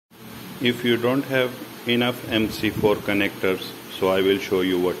If you don't have enough MC4 connectors, so I will show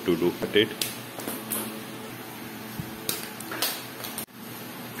you what to do with it.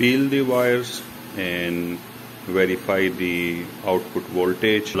 Peel the wires and verify the output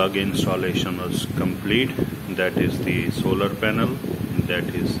voltage. Plug installation was complete. That is the solar panel. That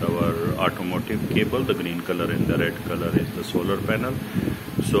is our automotive cable. The green color and the red color is the solar panel.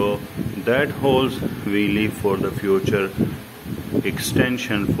 So that holes we leave for the future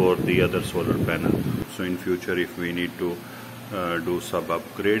extension for the other solar panel. So in future, if we need to do sub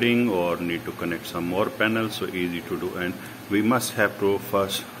upgrading or need to connect some more panels, so easy to do. And we must have to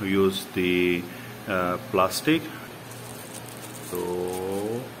first use the plastic,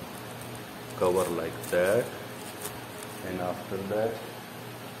 so cover like that, and after that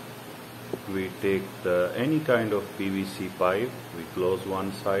we take any kind of PVC pipe, we close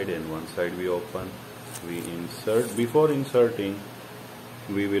one side and one side we open, we insert. Before inserting,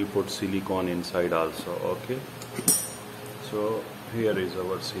 we will put silicone inside also. Okay, so here is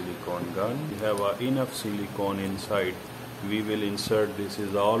our silicone gun. We have enough silicone inside. We will insert. This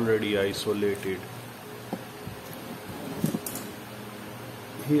is already isolated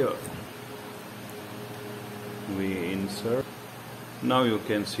here. We insert. Now you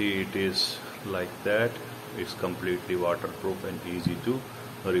can see it is like that. It's completely waterproof and easy to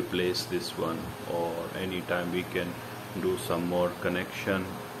replace this one, or anytime we can do some more connection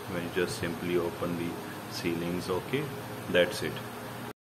when just simply open the ceilings. Okay, that's it.